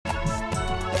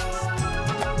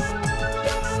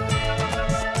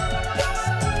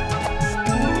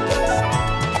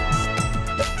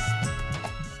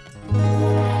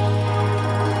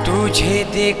तुझे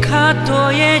देखा तो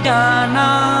ये जाना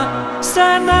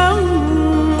सनम,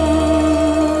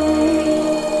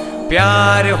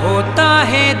 प्यार होता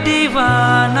है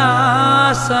दीवाना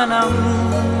सनम।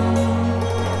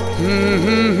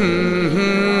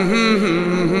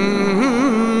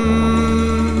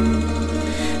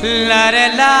 ला ला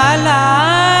ला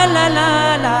ला ला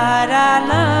ला ला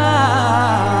ला।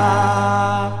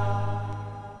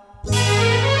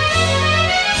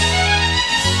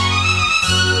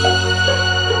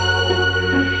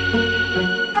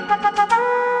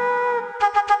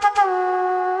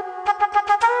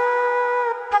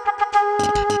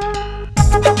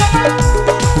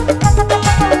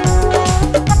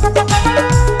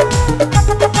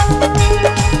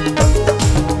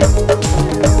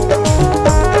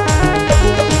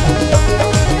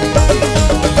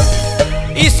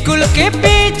 स्कूल के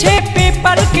पीछे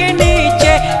पीपल के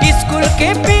नीचे, स्कूल के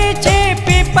पीछे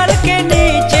पीपल के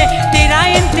नीचे तेरा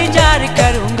इंतजार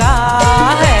करूंगा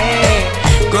है।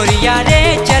 गोरिया रे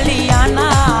चली आना,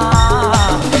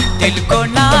 दिल को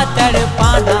ना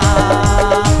तड़पाना।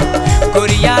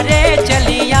 गोरिया रे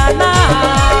चली आना,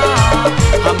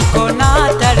 हमको ना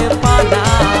तड़पाना।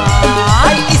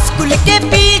 स्कूल के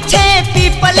पीछे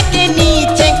पीपल के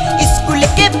नीचे, स्कूल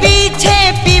के पीछे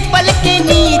पीपल के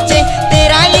नीचे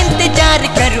तेरा इंतजार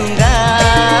करूंगा।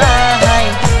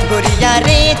 गोरिया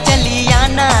रे चली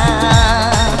आना,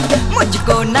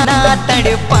 मुझको ना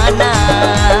तड़पाना।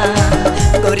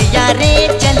 गोरिया रे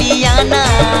चली आना,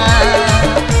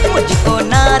 मुझको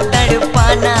ना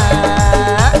तड़पाना।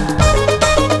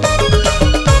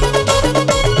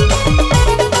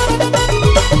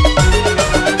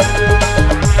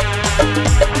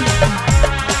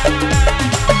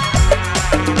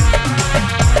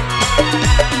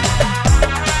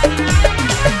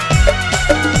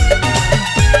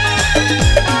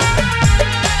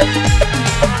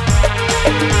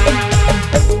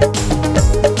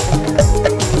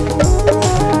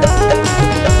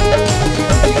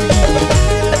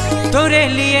 तोरे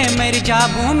लिए मर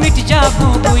जाबू मिट जाबू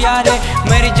बुया रे,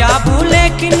 मर जाबू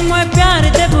लेकिन मैं प्यार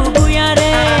देबू बुया रे।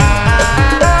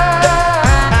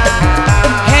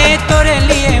 हे तोरे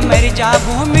लिए मर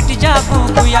जाबू मिट जाबू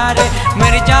बुया रे,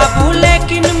 मर जाबू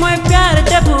लेकिन मैं प्यार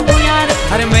देबू बुया रे।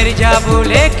 अरे मर जाबू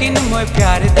लेकिन मैं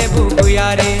प्यार देबू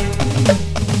बुया रे।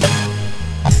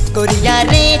 गोरिया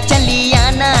रे चली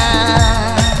आना,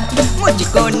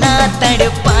 मुझको ना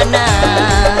तड़पाना।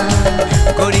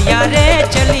 गोरिया रे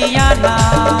चली आना,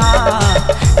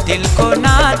 दिल को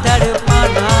ना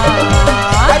तड़पाना।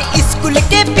 स्कूल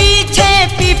के पीछे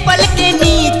पीपल के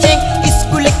नीचे,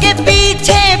 स्कूल के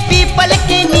पीछे पीपल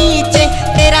के नीचे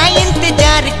तेरा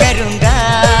इंतजार करूंगा।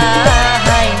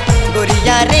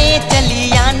 गोरिया रे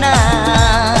चली आना,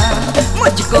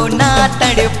 मुझको ना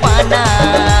तड़पाना।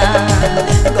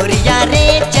 गोरिया रे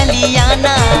चली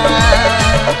आना,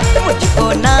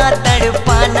 मुझको ना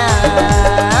तड़पाना।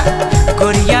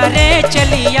 गोरिया रे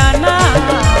चली आना,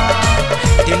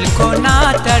 दिल को ना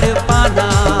तड़पाना।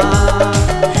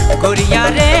 गोरिया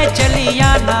रे चली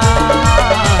आना,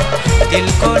 दिल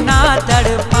को ना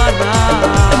तड़पाना।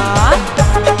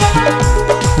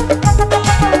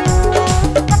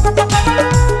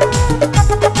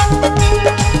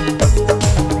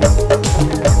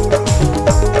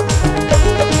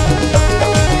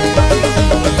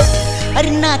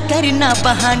 अरे ना करना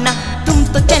बहाना, तुम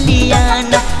तो चली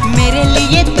आना। मेरे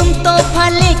लिए तुम तोहफा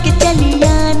लेके चली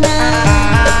आना।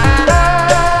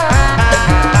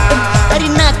 अरे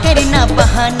ना करना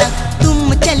बहाना,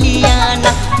 तुम चली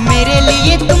आना। मेरे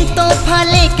लिए तुम तोहफा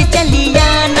लेके चली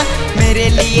आना। मेरे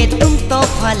लिए तुम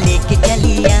तोहफा लेके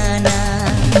चली आना।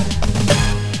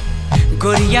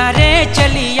 गोरिया रे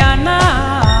चली आना,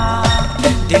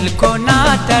 दिल को ना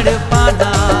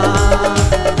तड़पाना।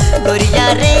 गोरिया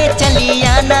रे चली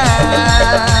आना,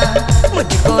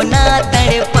 मुझको ना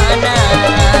तड़पाना।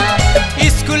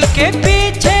 स्कूल के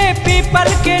पीछे पीपल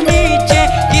के नीचे,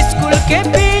 स्कूल के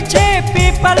पीछे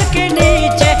पीपल के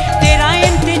नीचे तेरा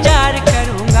इंतजार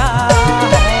करूंगा।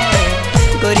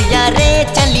 गोरिया रे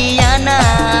चली आना,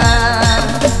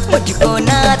 मुझको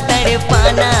ना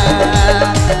तड़पाना।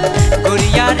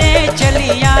 गोरिया रे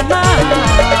चली आना,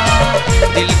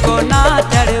 दिल को ना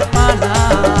तड़पाना।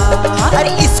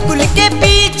 अरे स्कूल के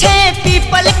पीछे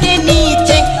पीपल के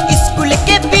नीचे, स्कूल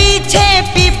के पीछे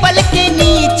पीपल के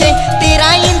नीचे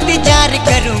तेरा इंतजार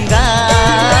करूंगा।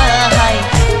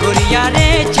 गोरिया रे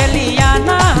चली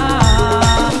आना,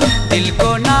 दिल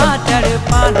को ना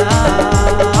तड़पाना।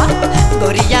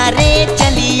 गोरिया रे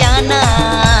चली आना,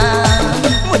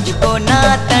 मुझको ना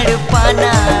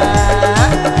तड़पाना।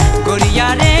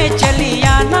 गोरिया रे चली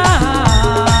आना,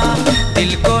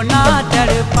 दिल को ना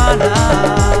तड़पाना।